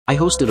I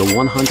hosted a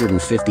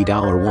 $150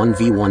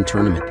 1v1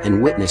 tournament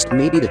and witnessed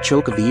maybe the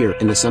choke of the year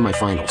in the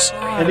semifinals.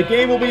 And the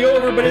game will be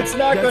over, but it's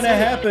not going to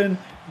happen.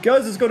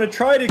 Guz is going to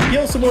try to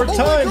kill some more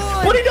time.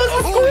 But he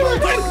doesn't score!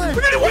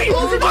 Wait!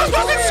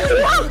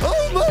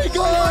 Oh my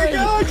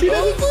god! He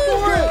doesn't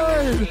score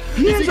it!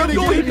 He ends up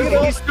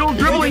going, he's still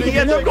dribbling, he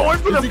ends up going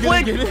for the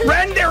flick.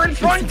 Ren there in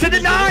front to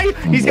deny.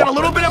 He's got a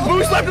little bit of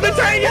boost left in the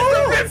tank.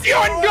 It's the 50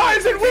 on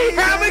Guz, and we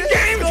have a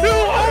game 2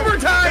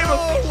 overtime.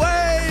 No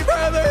way,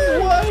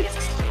 brother! What?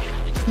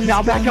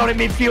 Now back out at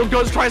midfield,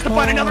 Guz tries to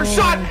find another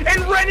shot,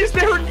 and Ren is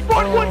there in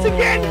front once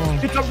again.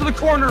 It's up to the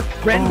corner.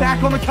 Ren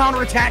back on the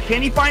counterattack.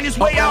 Can he find his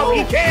way out?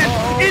 He can.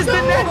 Is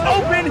the net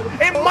open?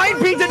 It might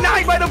be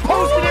denied by the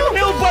post and it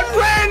will, but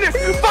Ren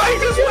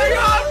finds his way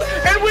up,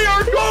 and we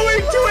are going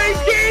to a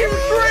game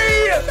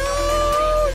 3.